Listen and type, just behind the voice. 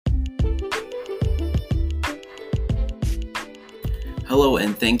Hello,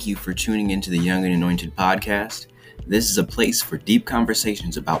 and thank you for tuning into the Young Anointed Podcast. This is a place for deep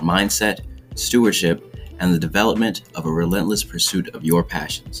conversations about mindset, stewardship, and the development of a relentless pursuit of your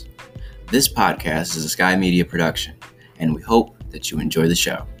passions. This podcast is a Sky Media production, and we hope that you enjoy the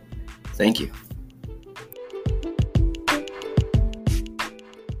show. Thank you.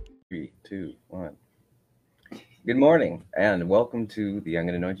 3, 2, 1. Good morning, and welcome to the Young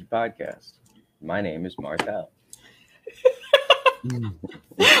Anointed Podcast. My name is Martell.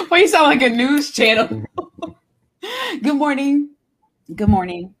 Well, you sound like a news channel. Good morning. Good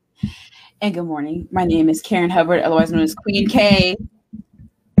morning. And good morning. My name is Karen Hubbard, otherwise known as Queen K.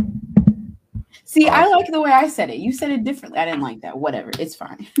 See, awesome. I like the way I said it. You said it differently. I didn't like that. Whatever. It's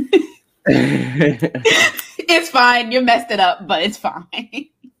fine. It's fine. You messed it up, but it's fine.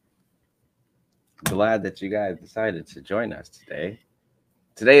 Glad that you guys decided to join us today.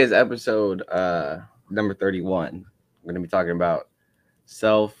 Today is episode number 31. We're going to be talking about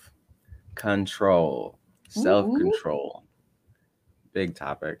self-control. Self-control. Big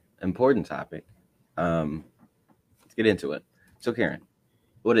topic. Important topic. Let's get into it. So, Karen,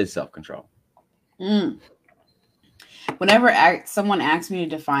 what is self-control? Whenever someone asks me to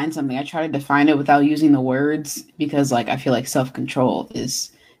define something, I try to define it without using the words because, I feel like self-control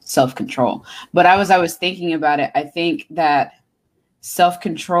is self-control. But I was thinking about it. I think that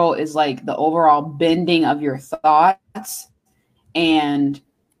self-control is like the overall bending of your thoughts and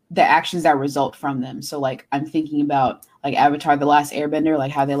the actions that result from them. So I'm thinking about Avatar, The Last Airbender,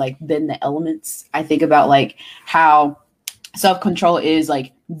 how they bend the elements. I think about how self-control is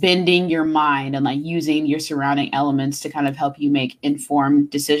bending your mind and using your surrounding elements to kind of help you make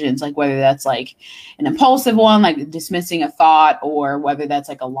informed decisions, whether that's an impulsive one, dismissing a thought, or whether that's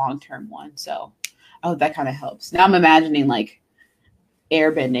a long-term one. So I hope that kind of helps. Now I'm imagining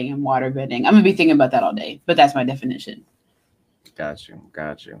airbending and water bending. I'm gonna be thinking about that all day, but that's my definition. Got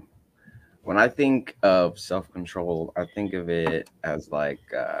you. When I think of self-control, I think of it as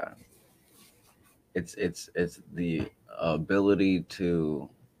it's the ability to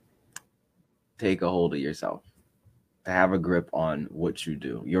take a hold of yourself, to have a grip on what you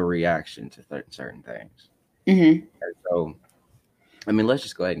do, your reaction to certain things. Mm-hmm. And so, let's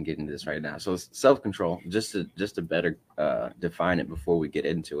just go ahead and get into this right now. So self-control, just to better define it before we get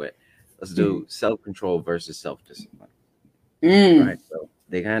into it, let's do self-control versus self-discipline. Right? So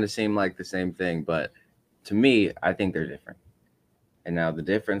they kind of seem like the same thing, but to me, I think they're different. And now the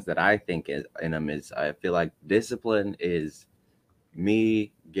difference that I think in them is I feel like discipline is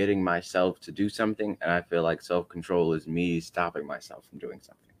me getting myself to do something, and I feel like self-control is me stopping myself from doing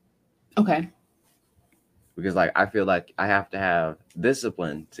something. Okay. Because I feel like I have to have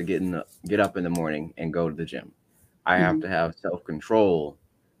discipline to get up in the morning and go to the gym. I have to have self-control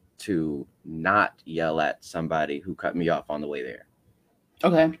to not yell at somebody who cut me off on the way there.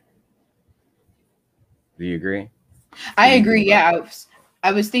 Okay. Do you agree? I agree. Yeah.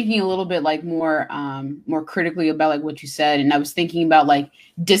 I was thinking a little bit more critically about what you said. And I was thinking about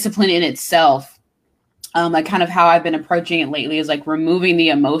discipline in itself. Kind of how I've been approaching it lately is removing the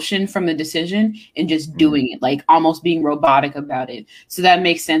emotion from the decision and just doing it, almost being robotic about it. So that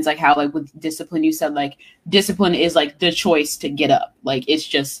makes sense. How with discipline, you said discipline is the choice to get up. It's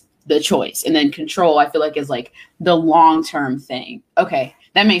just the choice. And then control, I feel is the long-term thing. Okay.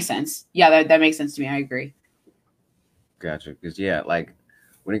 That makes sense. Yeah, that makes sense to me. I agree. Gotcha. Because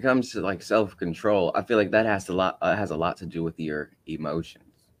when it comes to self-control, I feel that has a lot to do with your emotions.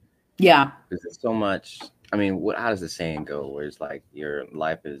 Yeah. Because it's so much. How does the saying go? Where it's your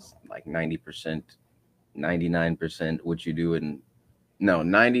life is 90%, 99% what you do, and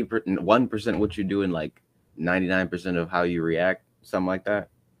 1% what you do, and 99% of how you react. Something like that.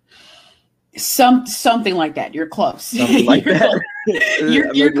 Something like that. You're close. Something like that. You're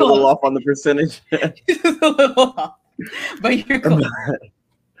close. A little off on the percentage. A little off, but you're close.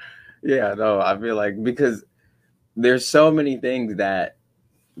 Yeah, no, I feel because there's so many things that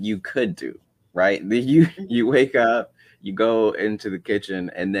you could do, right? You wake up, you go into the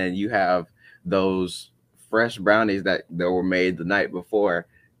kitchen, and then you have those fresh brownies that were made the night before,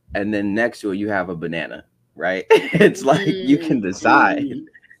 and then next to it you have a banana, right? It's you can decide.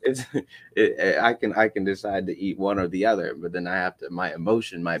 I can decide to eat one or the other, but then my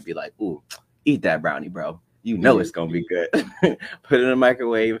emotion might be ooh, eat that brownie, bro. You know it's gonna be good. Put it in the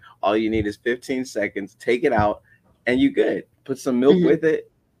microwave. All you need is 15 seconds. Take it out, and you good. Put some milk with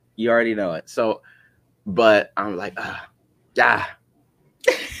it. You already know it. So, but I'm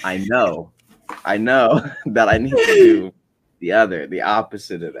I know that I need to do the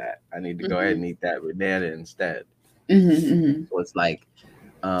opposite of that. I need to go ahead and eat that banana instead. So it's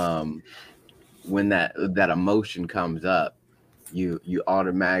when that emotion comes up, you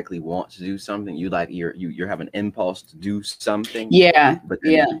automatically want to do something. You have an impulse to do something. Yeah. But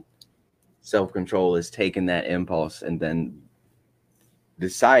then self-control is taking that impulse and then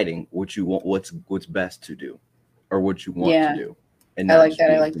deciding what you want, what's best to do, or what you want to do, and not just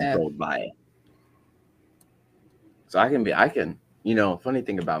being controlled by it. So I can, funny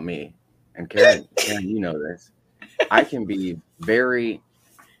thing about me, and Karen, you know this, I can be very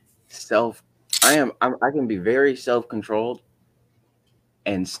I can be very self-controlled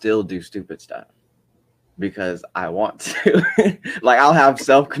and still do stupid stuff because I want to. Like, I'll have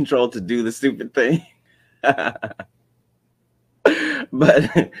self-control to do the stupid thing. But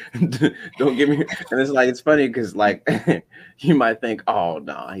don't get me, and it's funny because you might think, oh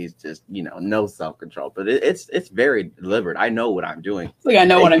no, he's just no self-control, but it's very deliberate. I know what I'm doing. Like, I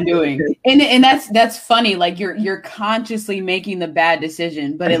know what I'm doing, and that's funny. Like, you're consciously making the bad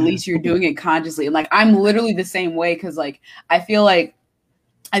decision, but at least you're doing it consciously. And I'm literally the same way because I feel like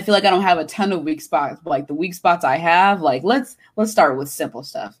I don't have a ton of weak spots, but the weak spots I have, let's start with simple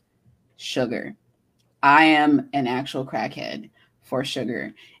stuff. Sugar. I am an actual crackhead for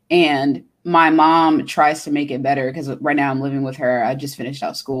sugar. And my mom tries to make it better because right now I'm living with her. I just finished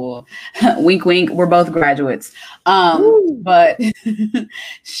out school. Wink, wink. We're both graduates. But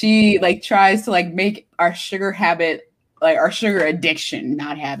she tries to make our sugar habit, our sugar addiction,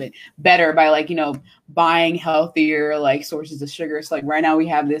 not habit, better by buying healthier sources of sugar. So right now we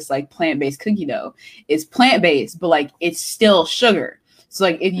have this plant-based cookie dough. It's plant-based, but it's still sugar. So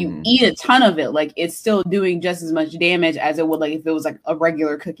if you eat a ton of it, it's still doing just as much damage as it would if it was a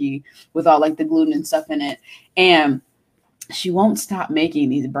regular cookie with all the gluten and stuff in it. And she won't stop making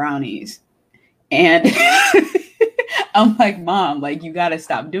these brownies. And I'm like, Mom, you got to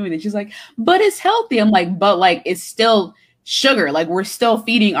stop doing it. She's like, but it's healthy. I'm like, but it's still sugar. We're still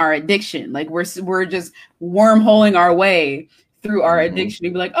feeding our addiction. We're just wormholing our way through our addiction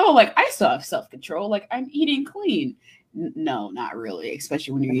and be like, oh, I still have self-control. I'm eating clean. No, not really,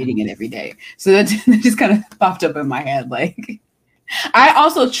 especially when you're eating it every day. So that just kind of popped up in my head. I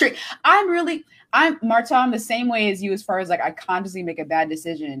also I'm Martell, I'm the same way as you as far as I consciously make a bad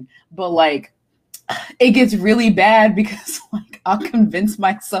decision, but it gets really bad because I'll convince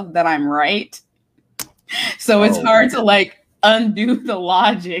myself that I'm right. So it's hard to undo the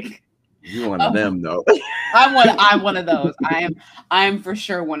logic. You're one of them though. I'm one of those. I'm for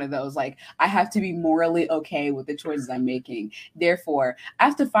sure one of those. I have to be morally okay with the choices I'm making. Therefore, I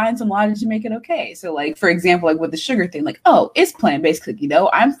have to find some logic to make it okay. So for example, with the sugar thing, oh, it's plant-based cookie dough.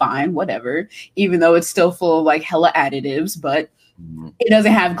 I'm fine, whatever. Even though it's still full of hella additives, but it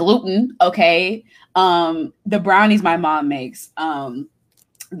doesn't have gluten. Okay. The brownies my mom makes,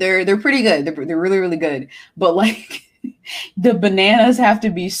 they're pretty good. They're really, really good. But the bananas have to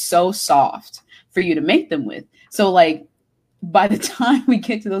be so soft for you to make them with. So by the time we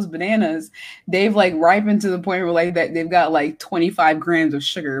get to those bananas, they've ripened to the point where that they've got 25 grams of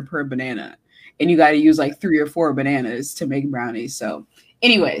sugar per banana, and you got to use 3 or 4 bananas to make brownies. So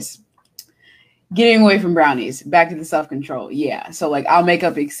anyways, getting away from brownies, back to the self-control. Yeah. So I'll make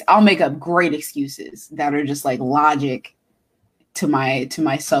up great excuses that are just logic to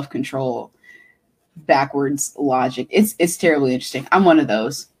my self-control, backwards logic. It's terribly interesting. I'm one of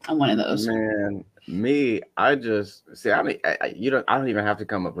those. Man, me, I just see. I mean, I don't even have to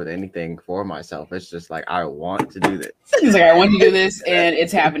come up with anything for myself. It's just I want to do this. It's I want to do this, and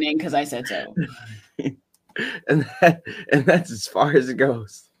it's happening because I said so. and that's as far as it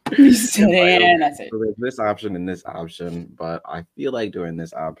goes. And that's it. So there's this option and this option, but I feel like doing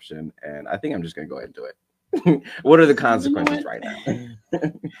this option, and I think I'm just gonna go ahead and do it. What are the consequences right now?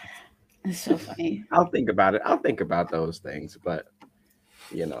 It's so funny. I'll think about it. I'll think about those things, but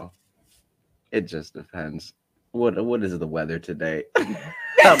it just depends. What is the weather today?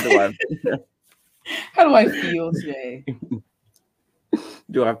 How do I feel today?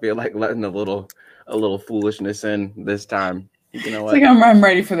 Do I feel like letting a little foolishness in this time? You know what? It's I'm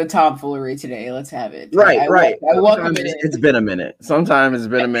ready for the tomfoolery today. Let's have it. Right. I welcome it. It's been a minute. Sometimes it's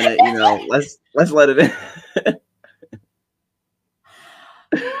been a minute. Let's let it in.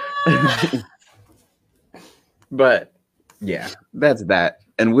 But yeah, that's that.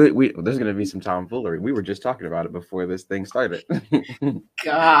 And we there's gonna be some tomfoolery. We were just talking about it before this thing started. God,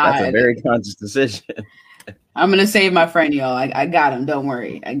 that's a very conscious decision. I'm gonna save my friend, y'all. I got him. Don't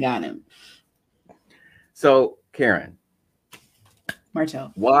worry, I got him. So, Karen,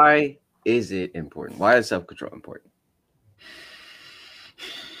 Martell, why is it important? Why is self-control important?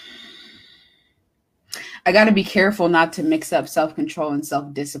 I got to be careful not to mix up self-control and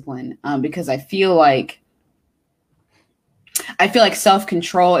self-discipline, because I feel like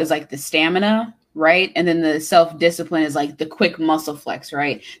self-control is the stamina, right? And then the self-discipline is like the quick muscle flex,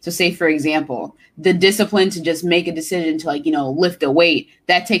 right? So say for example, the discipline to just make a decision to like, lift a weight,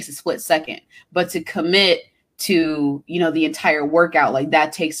 that takes a split second. But to commit to, the entire workout, like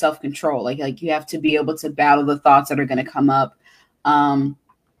that takes self-control. Like you have to be able to battle the thoughts that are going to come up.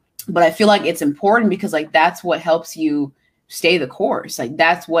 But I feel like it's important because like that's what helps you stay the course. Like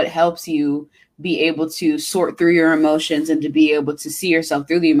that's what helps you be able to sort through your emotions and to be able to see yourself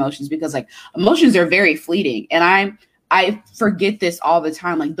through the emotions, because like emotions are very fleeting. And I forget this all the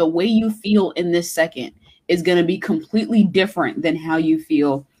time. Like the way you feel in this second is going to be completely different than how you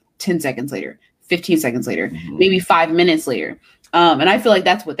feel 10 seconds later, 15 seconds later, maybe 5 minutes later. And I feel like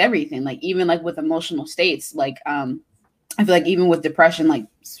that's with everything, like even like with emotional states, like I feel like even with depression, like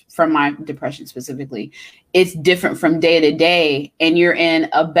from my depression specifically, it's different from day to day. And you're in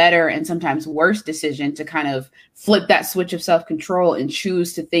a better and sometimes worse decision to kind of flip that switch of self-control and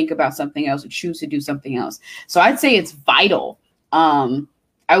choose to think about something else or choose to do something else. So I'd say it's vital. I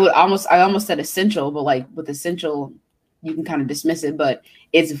almost said essential, but like with essential, you can kind of dismiss it, but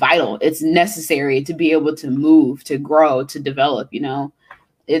it's vital. It's necessary to be able to move, to grow, to develop,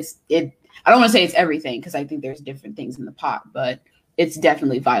 I don't want to say it's everything because I think there's different things in the pot, but it's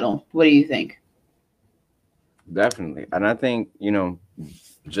definitely vital. What do you think? Definitely. And I think,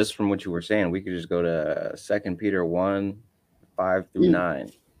 just from what you were saying, we could just go to 2 Peter 1:5-9.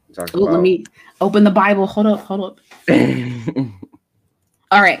 It talks about... Let me open the Bible. Hold up.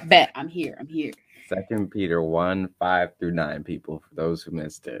 All right, bet. I'm here. 2 Peter 1:5-9, people, for those who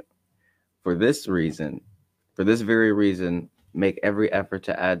missed it. For this very reason, make every effort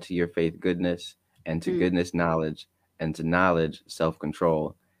to add to your faith goodness, and to goodness knowledge, and to knowledge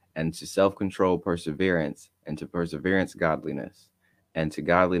self-control, and to self-control perseverance, and to perseverance godliness, and to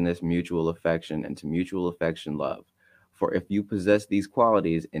godliness mutual affection, and to mutual affection love. For if you possess these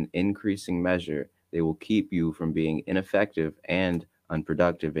qualities in increasing measure, they will keep you from being ineffective and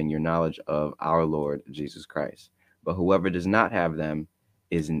unproductive in your knowledge of our Lord Jesus Christ. But whoever does not have them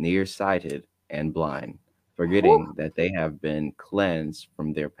is nearsighted and blind, forgetting that they have been cleansed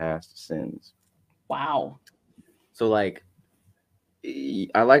from their past sins. Wow. So like,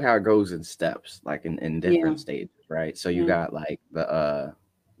 I like how it goes in steps, like in different stages, right? So you got like the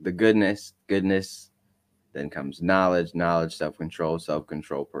goodness, then comes knowledge, self-control,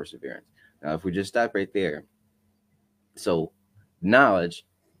 perseverance. Now, if we just stop right there, so knowledge,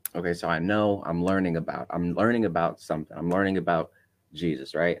 okay, so I know I'm learning about something. I'm learning about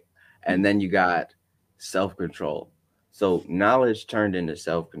Jesus, right? And then you got self-control. So knowledge turned into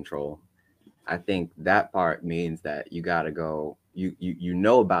self-control. I think that part means that you got to go, you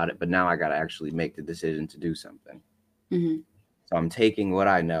know about it, but now I got to actually make the decision to do something. So I'm taking what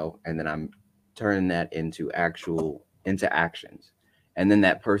I know and then I'm turning that into actions. And then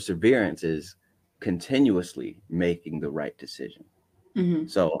that perseverance is continuously making the right decision.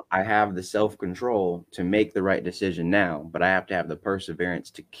 So I have the self-control to make the right decision now, but I have to have the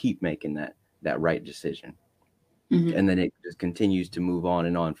perseverance to keep making that right decision. And then it just continues to move on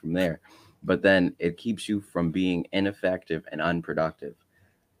and on from there. But then it keeps you from being ineffective and unproductive.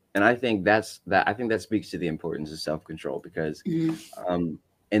 And I think that speaks to the importance of self-control, because in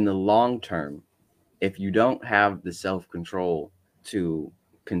the long term, if you don't have the self-control to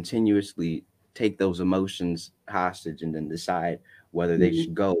continuously take those emotions hostage and then decide whether they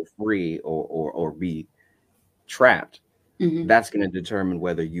should go free or be trapped, that's going to determine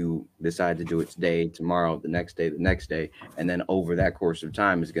whether you decide to do it today, tomorrow, the next day, and then over that course of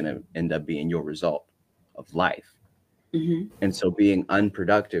time is going to end up being your result of life. And so being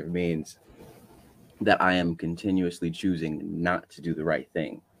unproductive means that I am continuously choosing not to do the right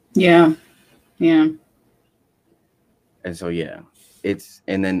thing. Yeah. And so it's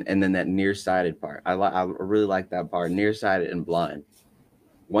and then that nearsighted part. I really like that part, nearsighted and blind.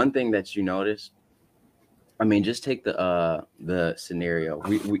 One thing that you notice, I mean, just take the scenario.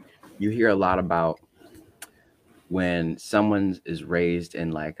 You hear a lot about when someone is raised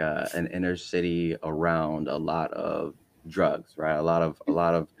in like an inner city around a lot of drugs, right? A lot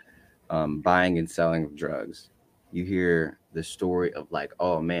of buying and selling of drugs. You hear the story of like,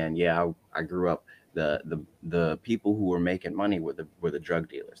 oh man, yeah, I grew up. The people who were making money were the drug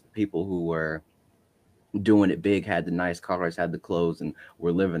dealers. The people who were doing it big, had the nice cars, had the clothes, and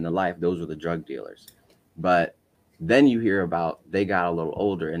were living the life. Those were the drug dealers. But then you hear about they got a little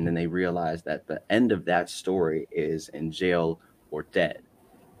older, and then they realized that the end of that story is in jail or dead.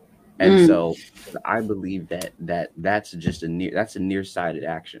 And so I believe that's just a nearsighted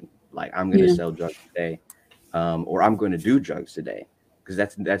action. Like, I'm going to sell drugs today, or I'm going to do drugs today, because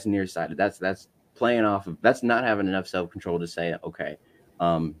that's nearsighted. That's playing off of, that's not having enough self-control to say, okay,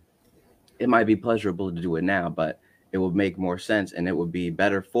 it might be pleasurable to do it now, but it would make more sense and it would be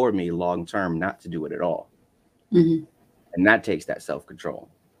better for me long term not to do it at all. Mm-hmm. And that takes that self-control.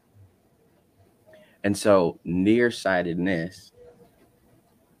 And so nearsightedness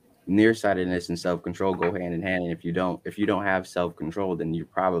and self-control go hand in hand. And if you don't have self-control, then you're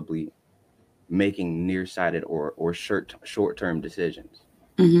probably making nearsighted or short-term decisions.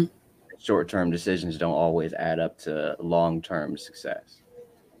 Mm-hmm. Short-term decisions don't always add up to long-term success.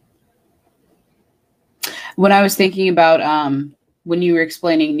 When I was thinking about when you were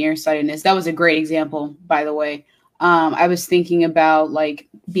explaining nearsightedness, that was a great example, by the way. I was thinking about like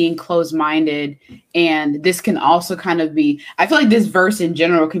being closed-minded, and this can also kind of be, I feel like this verse in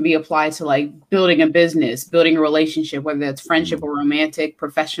general can be applied to like building a business, building a relationship, whether that's friendship or romantic,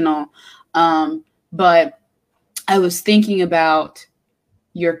 professional. But I was thinking about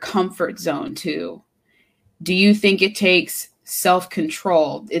your comfort zone too. Do you think it takes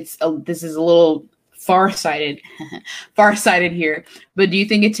self-control? This is a little farsighted here, but do you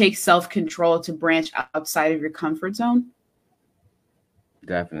think it takes self-control to branch outside of your comfort zone?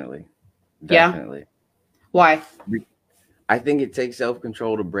 Definitely. Yeah. Why? I think it takes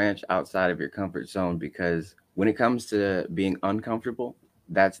self-control to branch outside of your comfort zone, because when it comes to being uncomfortable,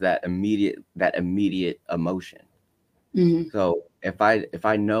 that's that immediate emotion. Mm-hmm. So if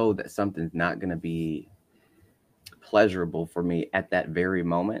I know that something's not going to be pleasurable for me at that very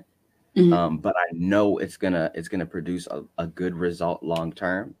moment, Mm-hmm. but I know it's gonna produce a good result long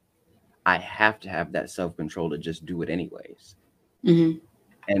term, I have to have that self-control to just do it anyways. Mm-hmm.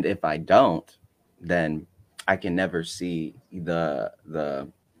 And if I don't, then I can never see the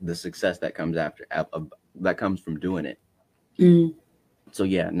success that comes that comes from doing it. Mm-hmm. So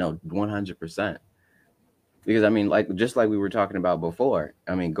yeah, no, 100%. Because I mean, like just like we were talking about before,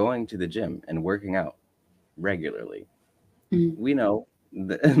 I mean, going to the gym and working out regularly, Mm-hmm. we know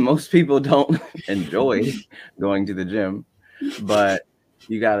that most people don't enjoy going to the gym, but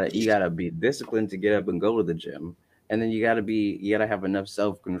you gotta be disciplined to get up and go to the gym, and then you gotta have enough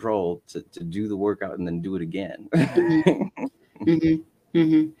self-control to do the workout and then do it again. Mm-hmm.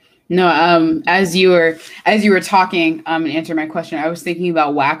 Mm-hmm. No, as you were talking, and answer my question, I was thinking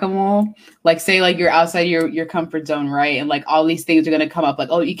about whack-a-mole. Like, say, like you're outside your comfort zone, right? And like all these things are gonna come up, like,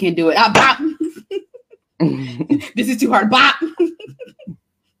 oh, you can't do it. Ah, bop. This is too hard. Bop.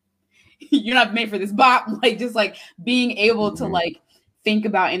 You're not made for this. Bop. Like, just like being able to like think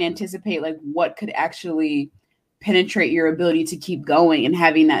about and anticipate like what could actually penetrate your ability to keep going, and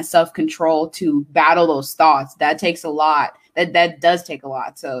having that self-control to battle those thoughts. That takes a lot. That does take a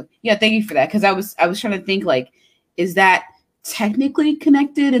lot. So yeah, thank you for that. Cause I was trying to think like, is that technically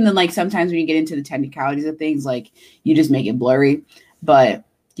connected? And then like sometimes when you get into the technicalities of things, like you just make it blurry. But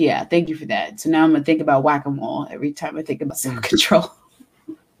yeah, thank you for that. So now I'm gonna think about whack-a-mole every time I think about self-control.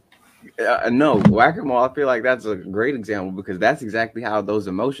 No, whack-a-mole, I feel like that's a great example, because that's exactly how those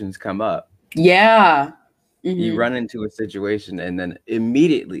emotions come up. Yeah. Mm-hmm. You run into a situation and then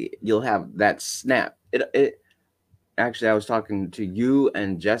immediately you'll have that snap. It actually, I was talking to you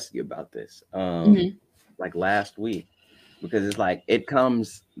and Jesse about this like last week, because it's like it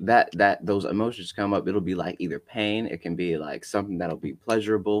comes that those emotions come up. It'll be like either pain, it can be like something that'll be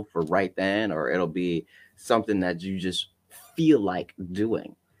pleasurable for right then, or it'll be something that you just feel like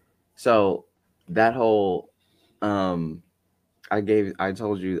doing. So that whole I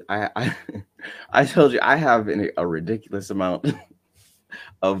told you I told you I have a ridiculous amount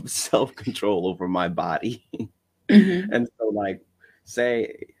of self-control over my body. And so like,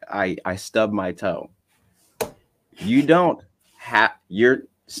 say I stub my toe. You don't have, you're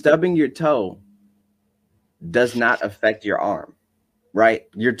stubbing your toe does not affect your arm, right?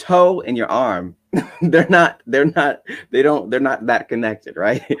 Your toe and your arm, they're not that connected,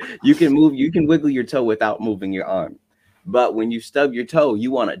 right? You can wiggle your toe without moving your arm. But when you stub your toe,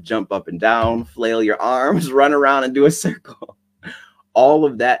 you want to jump up and down, flail your arms, run around and do a circle. All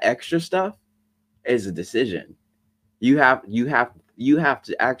of that extra stuff is a decision. You have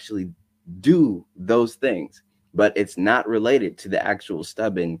to actually do those things, but it's not related to the actual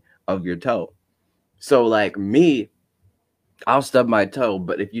stubbing of your toe. So like me, I'll stub my toe,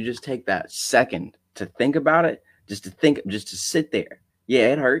 but if you just take that second to think about it, just to sit there. Yeah,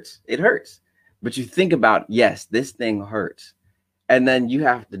 it hurts. But you think about, yes, this thing hurts. And then you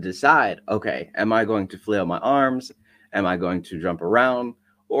have to decide, okay, am I going to flail my arms? Am I going to jump around?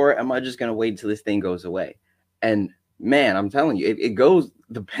 Or am I just going to wait until this thing goes away? And man, I'm telling you,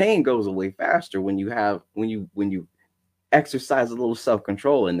 the pain goes away faster when you exercise a little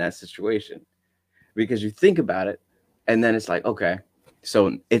self-control in that situation, because you think about it and then it's like, okay,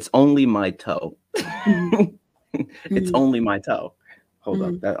 so it's only my toe. It's only my toe. Hold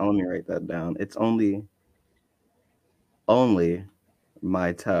up. That let me write that down. It's only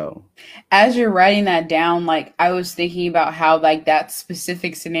my toe. As you're writing that down, like I was thinking about how like that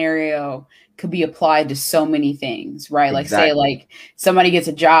specific scenario could be applied to so many things, right? Like say Exactly. like somebody gets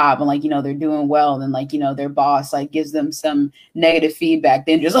a job and like, they're doing well and then like, their boss like gives them some negative feedback,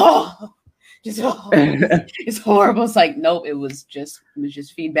 then just it's horrible. It's like, nope, it was just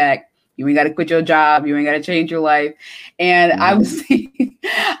feedback. You ain't got to quit your job. You ain't got to change your life. And I was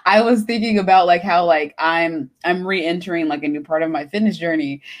thinking about like how like I'm re-entering like a new part of my fitness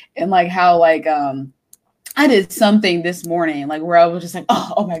journey, and like how like I did something this morning like where I was just like,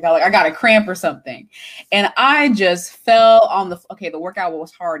 oh my God, like I got a cramp or something, and I just fell on the workout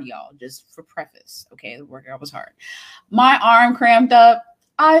was hard, y'all. Just for preface, okay, the workout was hard. My arm cramped up.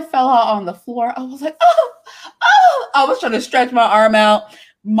 I fell out on the floor. I was like, oh, I was trying to stretch my arm out.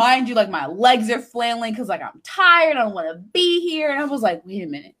 Mind you, like my legs are flailing because like I'm tired. I don't want to be here. And I was like, wait a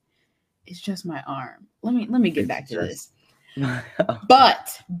minute. It's just my arm. Let me get back to this.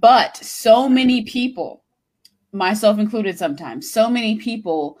 But so many people, myself included sometimes, so many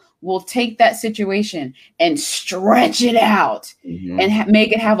people will take that situation and stretch it out and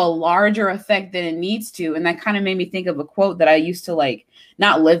make it have a larger effect than it needs to. And that kind of made me think of a quote that I used to like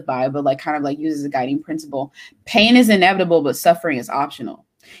not live by, but like kind of like use as a guiding principle. Pain is inevitable, but suffering is optional.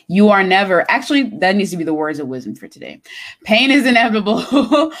 You are never, actually, that needs to be the words of wisdom for today. Pain is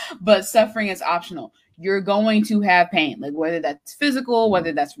inevitable, but suffering is optional. You're going to have pain, like whether that's physical,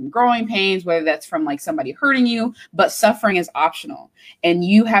 whether that's from growing pains, whether that's from like somebody hurting you, but suffering is optional. And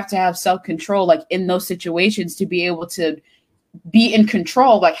you have to have self-control, like in those situations, to be able to be in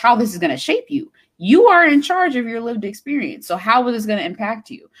control, like how this is going to shape you. You are in charge of your lived experience. So how is this going to impact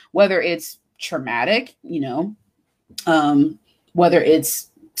you? Whether it's traumatic, whether it's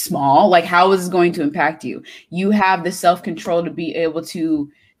small, like how is it going to impact you? You have the self-control to be able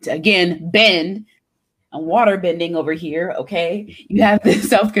to again, bend. I'm water bending over here, okay? You have the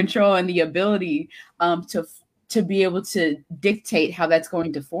self-control and the ability to be able to dictate how that's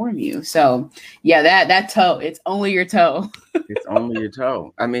going to form you. So yeah, that toe, it's only your toe. It's only your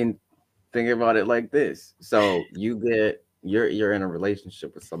toe. I mean, think about it like this. So you're in a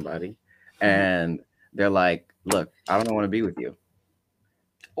relationship with somebody and they're like, look, I don't want to be with you.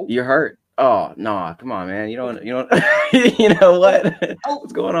 You're hurt. Oh no, come on, man. You don't you know what?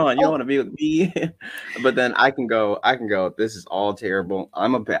 What's going on? You don't want to be with me. But then I can go, this is all terrible.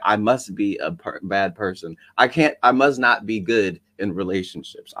 I must be a bad person. I must not be good in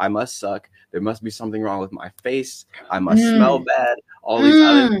relationships. I must suck. There must be something wrong with my face. I must smell bad. All these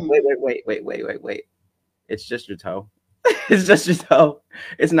other wait. It's just your toe. It's just your toe.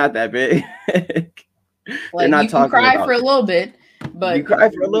 It's not that big. Like you can cry for a little bit. But you cry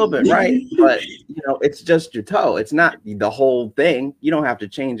for a little bit, right? But it's just your toe. It's not the whole thing. You don't have to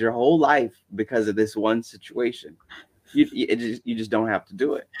change your whole life because of this one situation. You just don't have to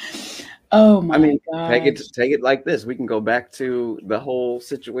do it. Oh my God! Take it like this. We can go back to the whole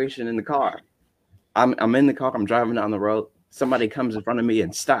situation in the car. I'm in the car. I'm driving down the road. Somebody comes in front of me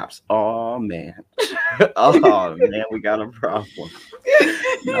and stops. Oh man, oh man, we got a problem.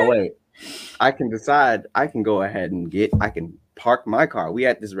 No wait. I can decide. I can go ahead and I can park my car. We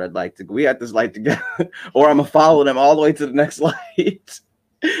at this light to go, or I'm gonna follow them all the way to the next light.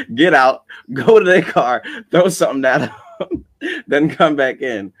 Get out, go to their car, throw something at them, then come back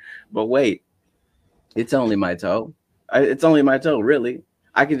in. But wait, it's only my toe. It's only my toe, really.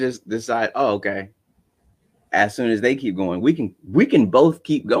 I can just decide. Oh, okay. As soon as they keep going, we can both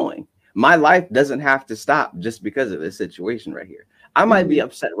keep going. My life doesn't have to stop just because of this situation right here. I might be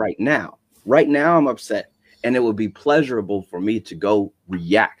upset right now. Right now, I'm upset. And it would be pleasurable for me to go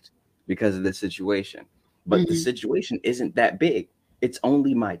react because of the situation. But the situation isn't that big. It's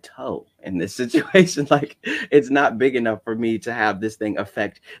only my toe in this situation. Like, it's not big enough for me to have this thing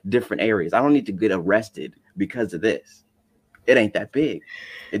affect different areas. I don't need to get arrested because of this. It ain't that big.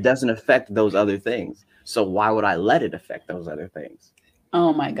 It doesn't affect those other things. So why would I let it affect those other things?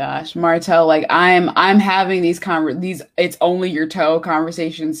 Oh my gosh, Martell, like I'm having these it's only your toe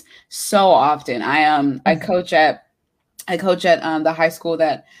conversations so often. I coach at the high school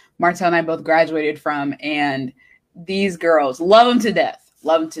that Martell and I both graduated from, and these girls love them to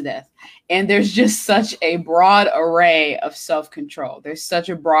death. And there's just such a broad array of self-control. There's such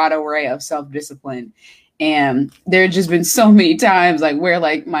a broad array of self-discipline. And there have just been so many times like where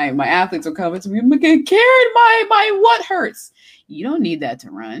like my athletes will come to me, I'm like, Karen, my what hurts? You don't need that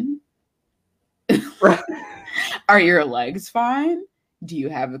to run. Are your legs fine? Do you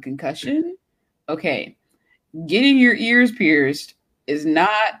have a concussion? Okay. Getting your ears pierced is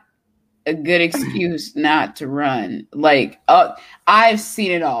not a good excuse not to run. Like, I've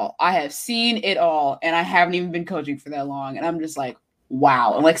seen it all. I have seen it all, and I haven't even been coaching for that long. And I'm just like,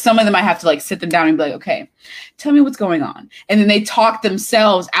 wow. And like some of them, I have to like sit them down and be like, okay, tell me what's going on. And then they talk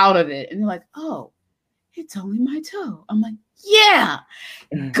themselves out of it, and they're like, oh, it's only my toe. I'm like, yeah,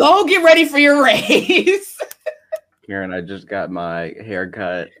 go get ready for your race. Karen, I just got my hair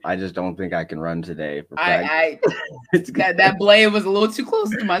cut. I just don't think I can run today for practice. That blade was a little too close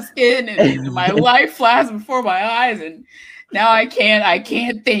to my skin, and my life flashed before my eyes, and now I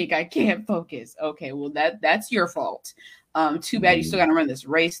can't think, I can't focus. Okay, well that's your fault. Too bad you still got to run this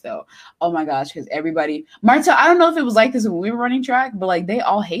race though. Oh my gosh, because everybody, Martell, I don't know if it was like this when we were running track, but like they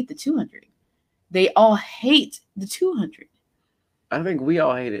all hate the 200. They all hate the 200. I think we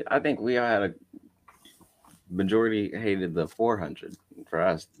all hate it. I think we all had a majority hated the 400 for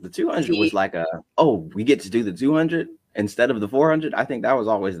us. The 200 was like we get to do the 200 instead of the 400. I think that was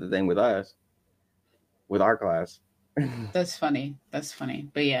always the thing with us, with our class. That's funny.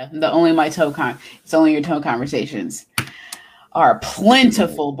 But yeah, it's only your toe conversations are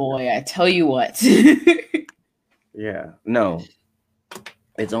plentiful, boy. I tell you what. Yeah, no,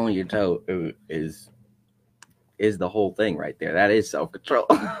 it's only your toe is the whole thing right there. That is self-control.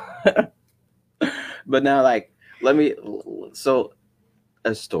 But now, like, so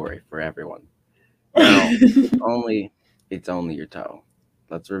a story for everyone. Now, it's only your toe.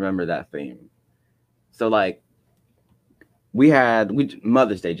 Let's remember that theme. So, like,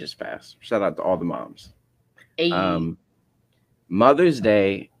 Mother's Day just passed. Shout out to all the moms. Hey. Mother's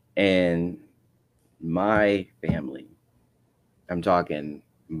Day in my family, I'm talking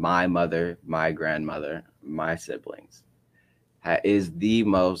my mother, my grandmother, my siblings, is the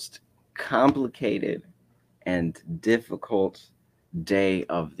most complicated and difficult day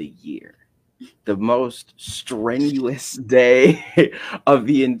of the year. The most strenuous day of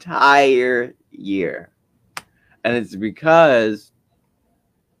the entire year. And it's because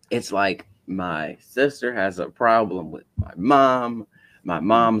it's like my sister has a problem with my mom. My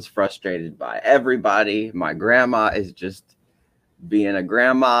mom's frustrated by everybody. My grandma is just being a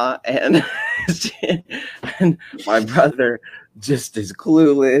grandma, and and my brother just is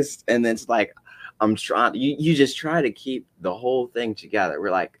clueless. And it's like, I'm trying, you just try to keep the whole thing together.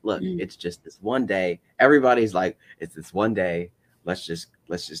 We're like, look, it's just this one day. Everybody's like, it's this one day. Let's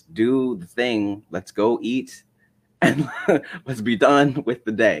just do the thing. Let's go eat and let's be done with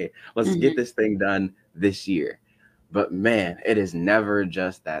the day. Let's get this thing done this year. But man, it is never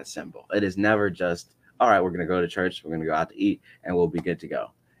just that simple. It is never just, all right, we're going to go to church, we're going to go out to eat, and we'll be good to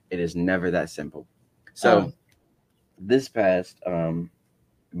go. It is never that simple. So this past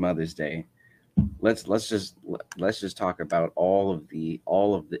Mother's Day, let's just talk about all of the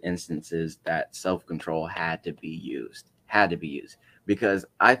instances that self-control had to be used, because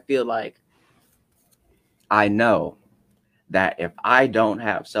I feel like I know that if I don't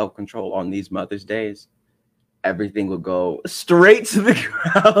have self-control on these Mother's Days, everything would go straight to the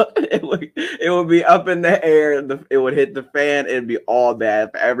ground. It would be up in the air. It would hit the fan. It'd be all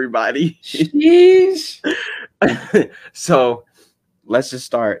bad for everybody. Jeez. So let's just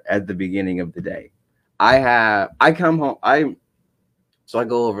start at the beginning of the day. I come home. I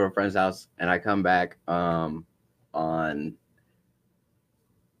go over to a friend's house and I come back on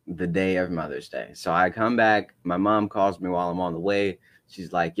the day of Mother's Day. So I come back. My mom calls me while I'm on the way.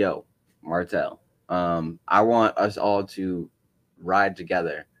 She's like, "Yo, Martell, I want us all to ride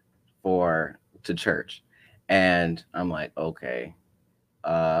together to church." And I'm like, okay.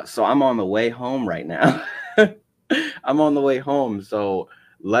 So I'm on the way home right now. I'm on the way home. So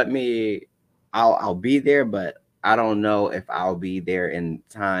I'll be there, but I don't know if I'll be there in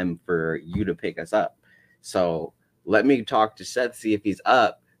time for you to pick us up. So let me talk to Seth, see if he's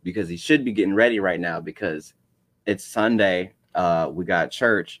up, because he should be getting ready right now, because it's Sunday. We got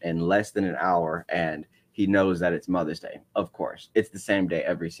church in less than an hour, and he knows that it's Mother's Day. Of course, it's the same day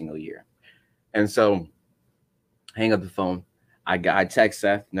every single year. And so hang up the phone. I text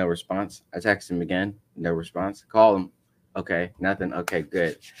Seth, no response. I text him again, no response. Call him. Okay, nothing. Okay,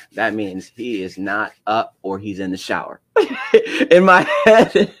 good. That means he is not up or he's in the shower. In my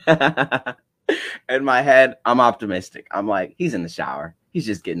head, I'm optimistic. I'm like, he's in the shower. He's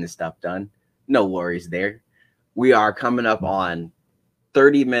just getting his stuff done. No worries there. We are coming up on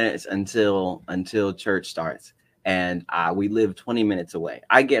 30 minutes until church starts, and we live 20 minutes away.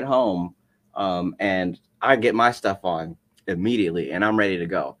 I get home and I get my stuff on immediately, and I'm ready to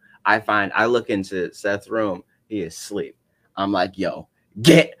go. I look into Seth's room. He is asleep. I'm like, yo,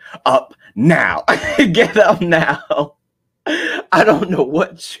 get up now. Get up now. I don't know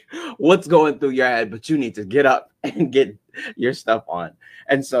what's going through your head, but you need to get up and get your stuff on.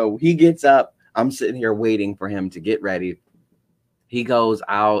 And so he gets up. I'm sitting here waiting for him to get ready. He goes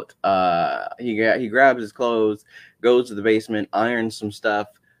out. He grabs his clothes, goes to the basement, irons some stuff,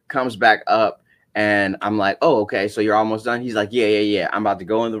 comes back up, and I'm like, "Oh, okay. So you're almost done." He's like, "Yeah. I'm about to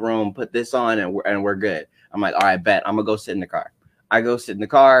go in the room, put this on, and we're good." I'm like, "All right, bet. I'm gonna go sit in the car." I go sit in the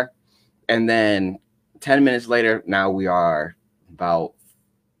car, and then 10 minutes later, now we are about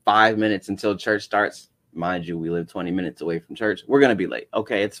 5 minutes until church starts. Mind you, we live 20 minutes away from church. We're gonna be late.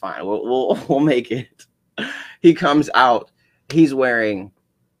 Okay, it's fine. We'll make it. He comes out. He's wearing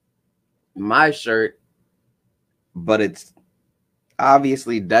my shirt, but it's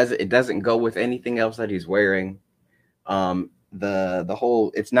obviously doesn't go with anything else that he's wearing. The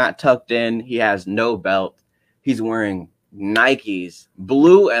whole, it's not tucked in. He has no belt. He's wearing Nikes,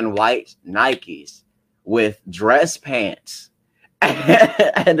 blue and white Nikes with dress pants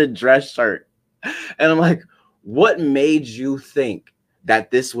and a dress shirt. And I'm like, what made you think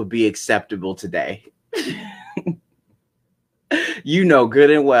that this would be acceptable today? You know good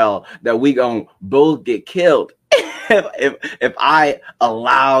and well that we gonna both get killed if I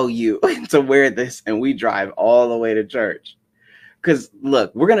allow you to wear this and we drive all the way to church. Because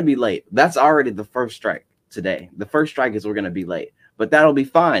look, we're gonna be late. That's already the first strike today. The first strike is we're gonna be late, but that'll be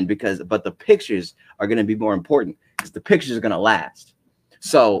fine but the pictures are gonna be more important because the pictures are gonna last.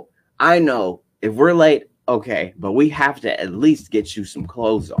 So I know if we're late, okay, but we have to at least get you some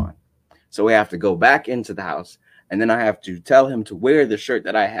clothes on. So we have to go back into the house. And then I have to tell him to wear the shirt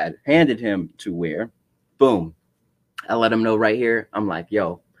that I had handed him to wear. Boom. I let him know right here. I'm like,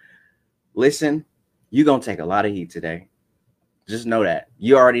 yo, listen, you're going to take a lot of heat today. Just know that.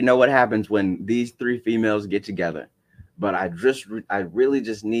 You already know what happens when these three females get together. But I really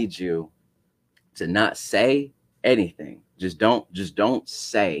just need you to not say anything. Just don't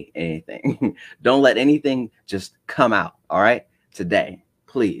say anything. Don't let anything just come out. All right. Today,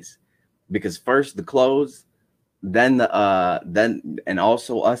 please. Because first the clothes, then and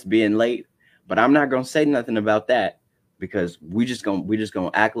also us being late, but I'm not gonna say nothing about that because we just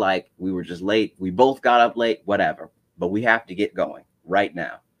gonna act like we were just late. We both got up late, whatever. But we have to get going right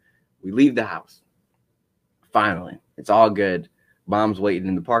now. We leave the house. Finally, it's all good. Mom's waiting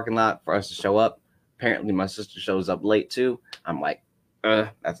in the parking lot for us to show up. Apparently, my sister shows up late too. I'm like,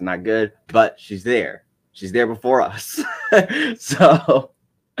 that's not good. But she's there. She's there before us. So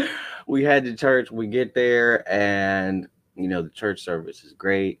we head to church. We get there, and the church service is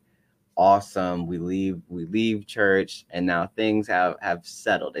great, awesome. We leave church, and now things have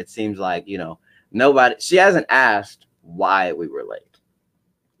settled. It seems like she hasn't asked why we were late,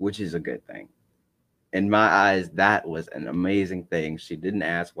 which is a good thing. In my eyes, that was an amazing thing. She didn't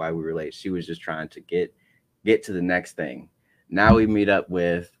ask why we were late. She was just trying to get to the next thing. Now we meet up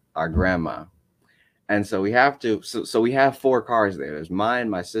with our grandma. And so we have to, so we have 4 cars there. There's mine,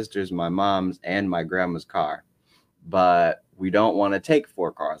 my sister's, my mom's, and my grandma's car. But we don't want to take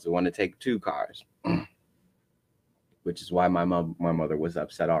 4 cars. We want to take 2 cars, which is why my mother was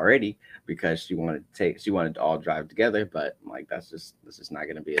upset already because she wanted to all drive together. But I'm like, this is not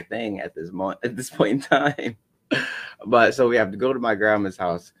going to be a thing at this point in time. But so we have to go to my grandma's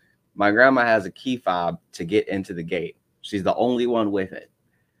house. My grandma has a key fob to get into the gate. She's the only one with it.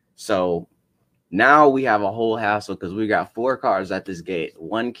 So now we have a whole hassle because we got 4 cars at this gate,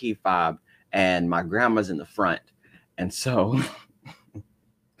 1 key fob, and my grandma's in the front. And so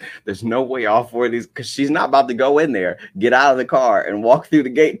there's no way all 4 of these, because she's not about to go in there, get out of the car, and walk through the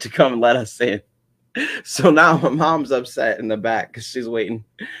gate to come and let us in. So now my mom's upset in the back because she's waiting,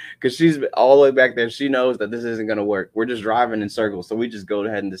 because she's all the way back there. She knows that this isn't going to work. We're just driving in circles. So we just go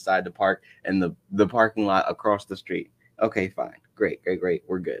ahead and decide to park in the parking lot across the street. Okay, fine. Great.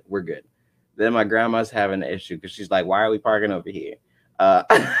 We're good. Then my grandma's having an issue because she's like, why are we parking over here?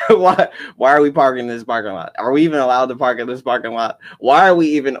 Why are we parking in this parking lot? Are we even allowed to park in this parking lot? Why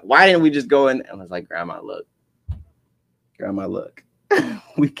didn't we just go in? And I was like, Grandma, look,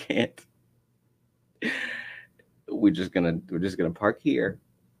 we can't. We're just gonna park here.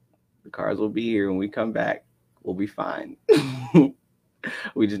 The cars will be here when we come back. We'll be fine.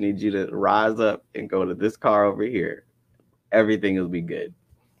 We just need you to rise up and go to this car over here. Everything will be good.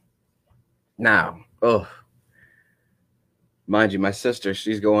 Now, mind you, my sister,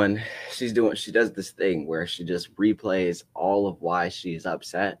 she does this thing where she just replays all of why she's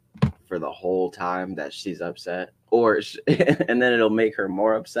upset for the whole time that she's upset, and then it'll make her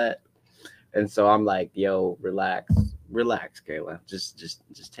more upset. And so I'm like, yo, relax, Kayla.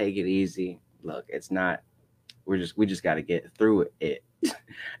 Just take it easy. Look, it's not, we just got to get through it.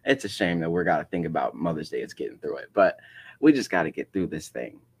 It's a shame that we're got to think about Mother's Day as getting through it, but we just got to get through this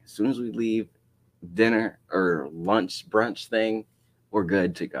thing. As soon as we leave dinner or lunch brunch thing, we're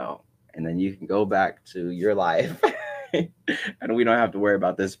good to go. And then you can go back to your life and we don't have to worry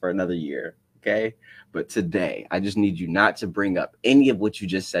about this for another year. Okay. But today, I just need you not to bring up any of what you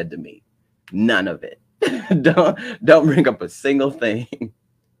just said to me. None of it. don't bring up a single thing,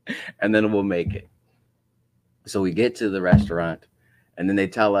 and then we'll make it. So we get to the restaurant, and then they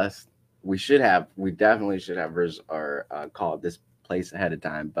tell us we definitely should have called this place ahead of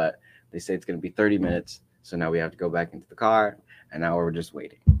time, but they say it's going to be 30 minutes. So now we have to go back into the car, and now we're just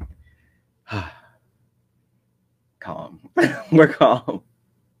waiting. Calm. We're calm.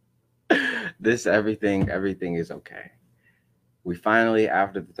 Everything is okay. We finally,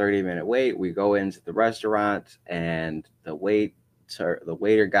 after the 30-minute wait, we go into the restaurant, and the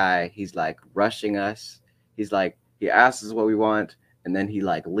waiter guy, he's like rushing us. He's like, he asks us what we want, and then he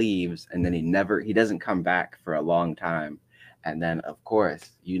like leaves, and then he doesn't come back for a long time. And then, of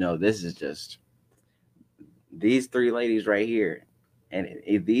course, this is just these three ladies right here, and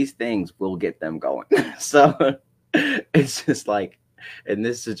these things will get them going. So it's just like, in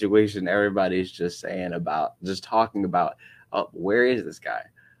this situation, everybody's just talking about, oh, where is this guy?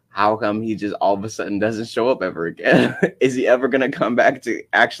 How come he just all of a sudden doesn't show up ever again? Is he ever going to come back to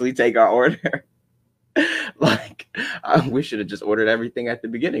actually take our order? We should have just ordered everything at the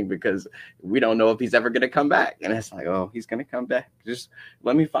beginning, because we don't know if he's ever going to come back. And it's like, oh, he's going to come back. Just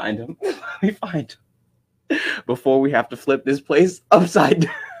let me find him. Let me find him before we have to flip this place upside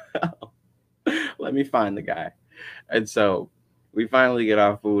down. Let me find the guy. And so we finally get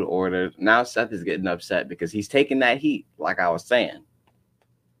our food ordered. Now Seth is getting upset because he's taking that heat, like I was saying.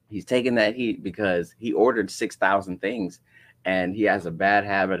 He's taking that heat because he ordered 6,000 things, and he has a bad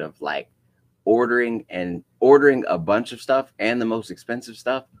habit of like ordering a bunch of stuff and the most expensive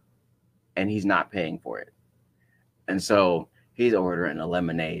stuff, and he's not paying for it. And so he's ordering a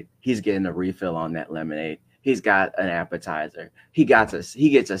lemonade. He's getting a refill on that lemonade. He's got an appetizer. He gets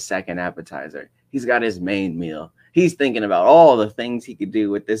a second appetizer. He's got his main meal. He's thinking about all the things he could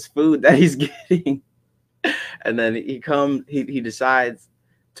do with this food that he's getting. And then he decides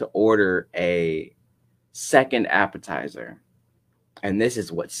to order a second appetizer. And this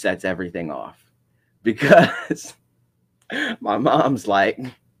is what sets everything off, because my mom's like,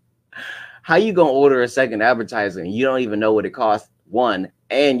 how you going to order a second appetizer and you don't even know what it costs, one,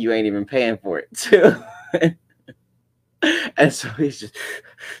 and you ain't even paying for it, two? And so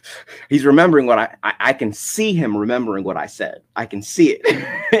he's remembering what I can see him remembering what I said. I can see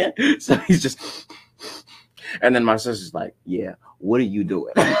it. So he's just, and then my sister's like, yeah, what are you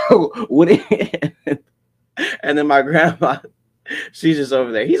doing? And then my grandma, she's just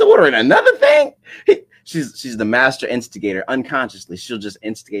over there. He's ordering another thing. She's the master instigator. Unconsciously, she'll just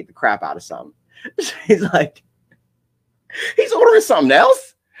instigate the crap out of something. She's like, he's ordering something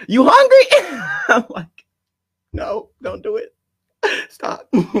else? You hungry? I'm like, no, don't do it. Stop.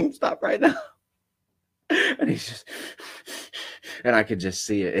 Stop right now. And he's just, and I could just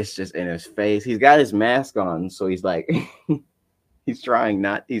see it. It's just in his face. He's got his mask on, so he's like, he's trying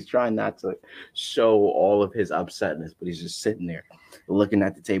not to show all of his upsetness, but he's just sitting there looking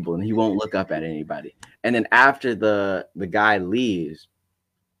at the table, and he won't look up at anybody. And then after the guy leaves,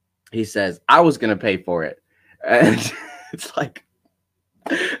 he says, I was going to pay for it. And it's like,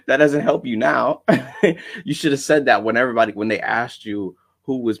 that doesn't help you now. You should have said that when they asked you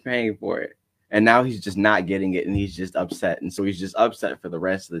who was paying for it. And now he's just not getting it, and he's just upset. And so he's just upset for the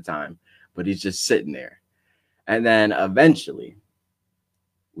rest of the time, but he's just sitting there. And then eventually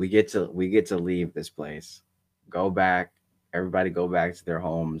we get to leave this place, everybody go back to their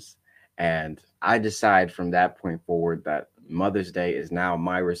homes. And I decide from that point forward that Mother's Day is now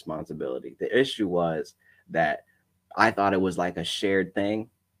my responsibility. The issue was that I thought it was like a shared thing,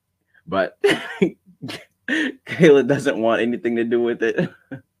 but Kayla doesn't want anything to do with it.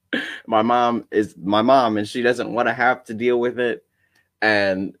 My mom is my mom, and she doesn't want to have to deal with it.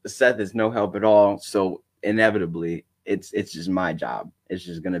 And Seth is no help at all. So inevitably, it's just my job. It's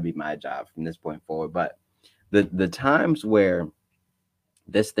just going to be my job from this point forward. But the times where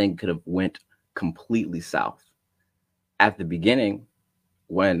this thing could have went completely south, at the beginning,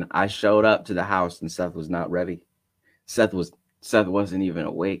 when I showed up to the house and Seth was not ready. Seth wasn't even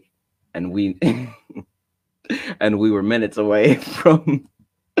awake, and we were minutes away from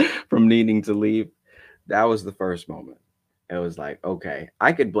needing to leave. That was the first moment. It was like, okay,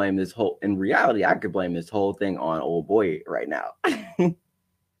 in reality, I could blame this whole thing on old boy right now.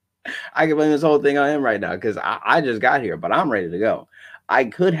 I could blame this whole thing on him right now, because I just got here, but I'm ready to go. I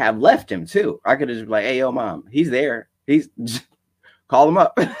could have left him too. I could have just been like, hey, yo, mom, he's there. He's Call him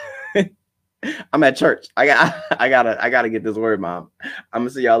up. I'm at church. I gotta get this word, Mom. I'm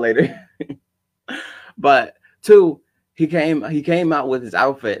gonna see y'all later. But two, he came out with his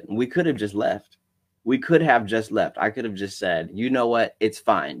outfit, and we could have just left. We could have just left. I could have just said, you know what? It's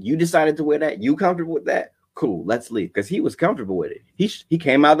fine. You decided to wear that. You comfortable with that? Cool. Let's leave. Because he was comfortable with it. He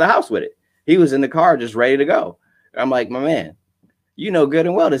came out of the house with it. He was in the car just ready to go. I'm like, my man, you know good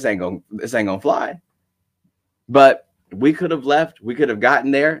and well this ain't gonna fly. But we could have left. We could have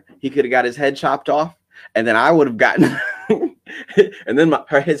gotten there. He could have got his head chopped off, and then I would have gotten, and then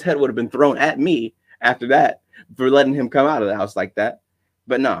his head would have been thrown at me after that for letting him come out of the house like that.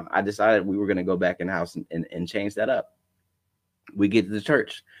 But no, I decided we were going to go back in the house and change that up. We get to the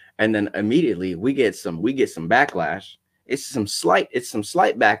church, and then immediately we get some backlash. It's some slight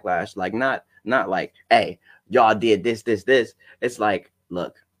backlash, like not like, hey, y'all did this. It's like,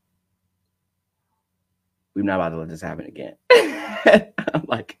 look, we're not about to let this happen again. I'm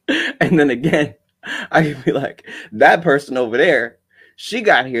like, and then again, I can be like, that person over there, she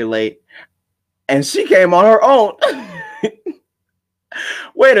got here late and she came on her own.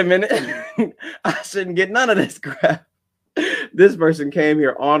 Wait a minute. I shouldn't get none of this crap. This person came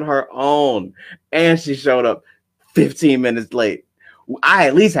here on her own and she showed up 15 minutes late. I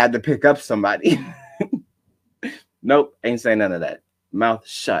at least had to pick up somebody. Nope, ain't saying none of that. Mouth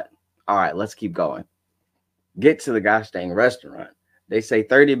shut. All right, let's keep going. Get to the gosh dang restaurant. They say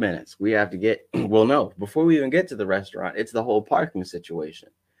 30 minutes. We have to get, well, no, before we even get to the restaurant, it's the whole parking situation.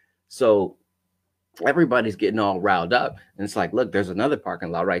 So everybody's getting all riled up. And it's like, look, there's another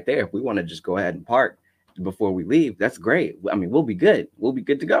parking lot right there. If we want to just go ahead and park before we leave, that's great. I mean, we'll be good. We'll be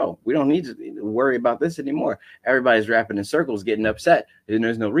good to go. We don't need to worry about this anymore. Everybody's rapping in circles, getting upset, and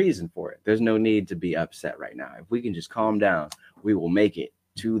there's no reason for it. There's no need to be upset right now. If we can just calm down, we will make it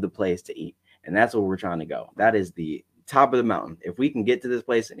to the place to eat. And that's where we're trying to go. That is the top of the mountain. If we can get to this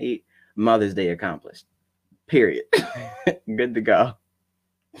place and eat, Mother's Day accomplished. Period. Good to go.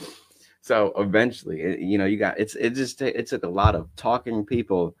 So eventually, you know, it took a lot of talking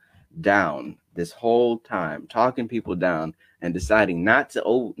people down this whole time, talking people down and deciding not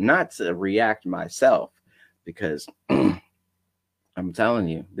to react myself, because I'm telling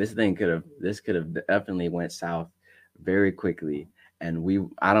you, this could have definitely went south very quickly.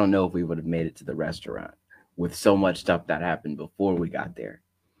 And I don't know if we would have made it to the restaurant with so much stuff that happened before we got there.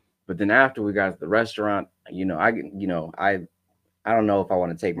 But then after we got to the restaurant, I don't know if I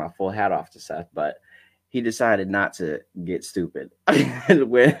want to take my full hat off to Seth, but he decided not to get stupid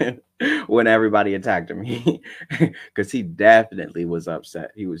when everybody attacked him, because he definitely was upset.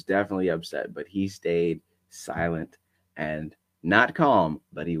 He was definitely upset, but he stayed silent and not calm,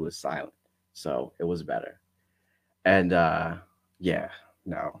 but he was silent. So it was better. And yeah,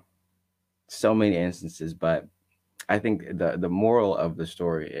 no, so many instances, but I think the moral of the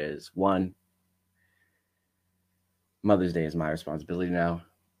story is, one, Mother's Day is my responsibility now,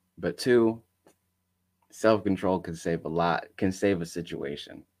 but two, self-control can save a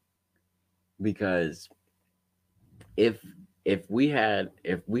situation. Because if we had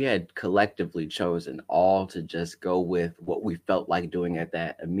collectively chosen all to just go with what we felt like doing at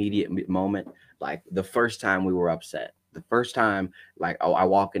that immediate moment, like the first time we were upset, the first time, like, oh, I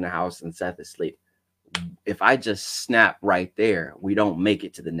walk in the house and Seth is asleep. If I just snap right there, we don't make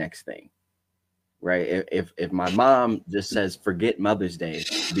it to the next thing, right? If my mom just says, forget Mother's Day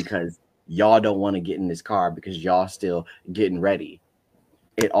because y'all don't want to get in this car because y'all still getting ready,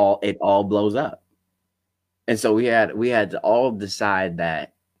 it all blows up. And so we had to all decide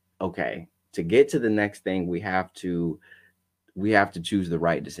that, okay, to get to the next thing, we have to choose the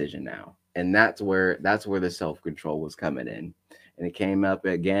right decision now. And that's where the self-control was coming in. And it came up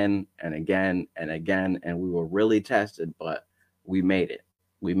again and again and again, and we were really tested, but we made it.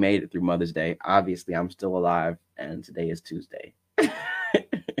 We made it through Mother's Day. Obviously, I'm still alive, and today is Tuesday.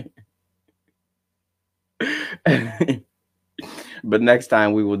 But next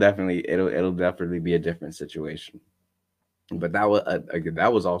time we will it'll definitely be a different situation. But that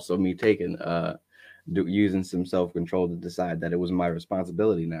was also me using some self-control to decide that it was my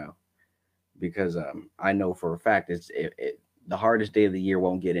responsibility now, because I know for a fact the hardest day of the year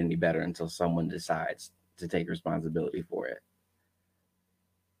won't get any better until someone decides to take responsibility for it.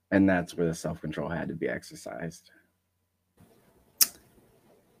 And that's where the self-control had to be exercised.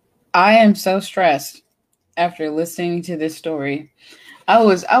 I am so stressed after listening to this story. I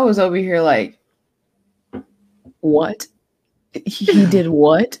was over here like, what? He did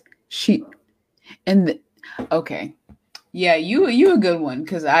what? Okay. Yeah, you a good one,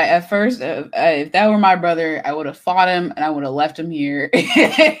 because I at first, if that were my brother, I would have fought him and I would have left him here.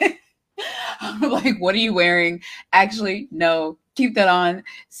 I'm like, what are you wearing? Actually, no, Keep that on.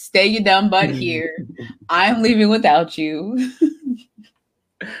 Stay your dumb butt here. I'm leaving without you.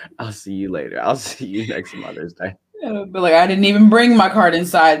 I'll see you later. I'll see you next Mother's Day. But like, I didn't even bring my card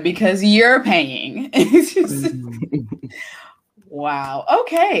inside because you're paying. Wow.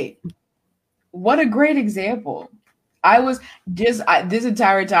 Okay. What a great example. I was just this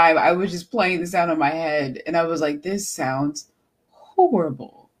entire time I was just playing this out in my head, and I was like, "This sounds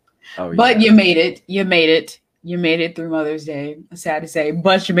horrible." Oh, but yeah. you made it. You made it. You made it through Mother's Day. Sad to say,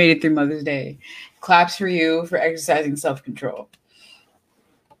 but you made it through Mother's Day. Claps for you for exercising self-control.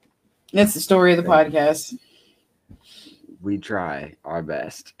 That's the story of the podcast. We try our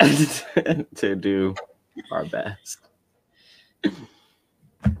best to do our best.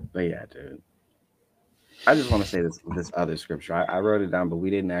 But yeah, dude. I just want to say this other scripture. I wrote it down, but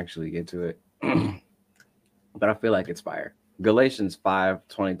we didn't actually get to it. But I feel like it's fire. Galatians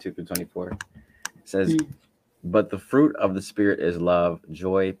 5:22-24 says, "But the fruit of the Spirit is love,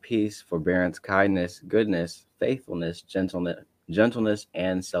 joy, peace, forbearance, kindness, goodness, faithfulness, gentleness,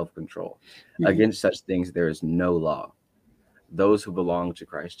 and self-control. Against such things there is no law. Those who belong to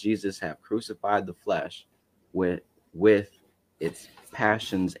Christ Jesus have crucified the flesh with its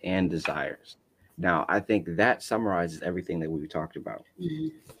passions and desires." Now, I think that summarizes everything that we talked about,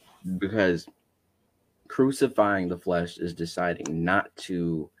 because crucifying the flesh is deciding not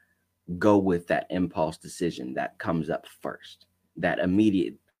to go with that impulse decision that comes up first, that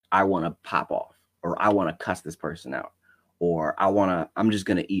immediate, I want to pop off, or I want to cuss this person out, or I'm just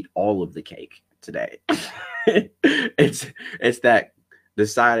going to eat all of the cake today. It's that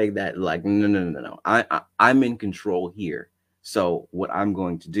deciding that, like, no. I'm in control here. So what I'm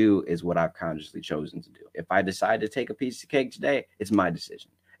going to do is what I've consciously chosen to do. If I decide to take a piece of cake today, it's my decision.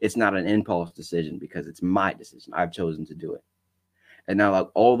 It's not an impulse decision because it's my decision. I've chosen to do it. And now, like,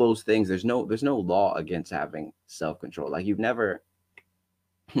 all those things, there's no law against having self-control. Like, you've never,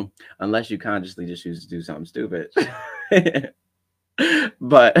 unless you consciously just choose to do something stupid.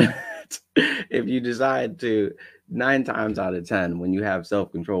 But if you decide to, 9 times out of 10, when you have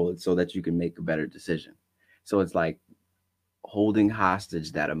self-control, it's so that you can make a better decision. So it's like holding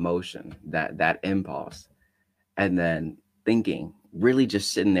hostage that emotion, that impulse, and then thinking, really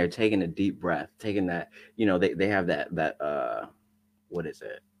just sitting there, taking a deep breath, taking that, they have that what is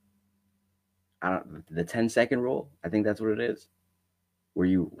it? The 10-second rule. I think that's what it is,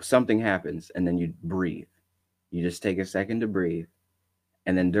 where something happens and then you breathe. You just take a second to breathe.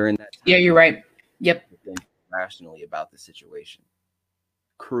 And then during that time, yeah, you're right. Yep. Think rationally about the situation.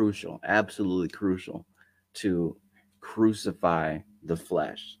 Crucial, absolutely crucial to crucify the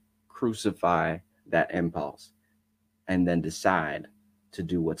flesh, crucify that impulse, and then decide to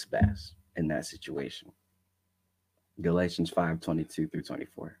do what's best in that situation. Galatians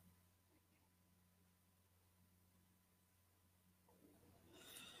 5:22-24.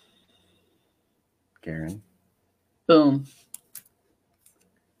 Karen. Boom.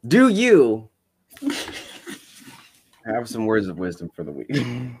 Do you have some words of wisdom for the week?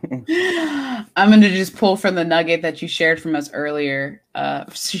 I'm going to just pull from the nugget that you shared from us earlier.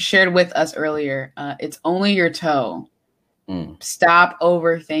 Shared with us earlier. It's only your toe. Stop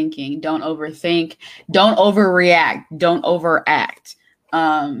overthinking. Don't overthink. Don't overreact. Don't overact.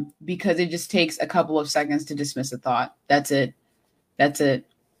 Because it just takes a couple of seconds to dismiss a thought. That's it. That's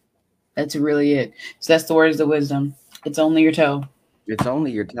really it. So that's the words of wisdom. It's only your toe. It's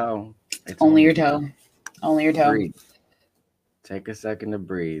only your toe. It's only your toe. Only your toe. Breathe. Take a second to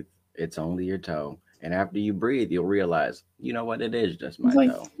breathe. It's only your toe. And after you breathe, you'll realize, you know what? It is just my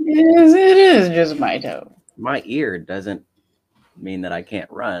toe. It is just my toe. My ear doesn't mean that I can't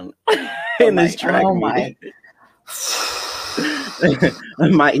run in this track. Oh my.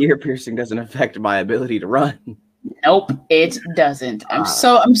 My ear piercing doesn't affect my ability to run. Nope, it doesn't. I'm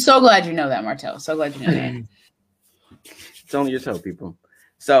so glad you know that, Martell. So glad you know that. It's only your toe, people.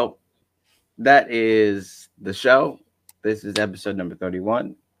 So that is the show. This is episode number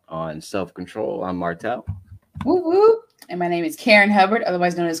 31 on self-control. I'm Martell. Woo woo. And my name is Karen Hubbard,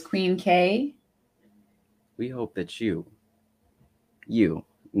 otherwise known as Queen K. We hope that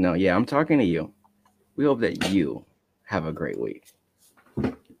I'm talking to you. We hope that you have a great week.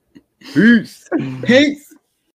 Peace. Peace.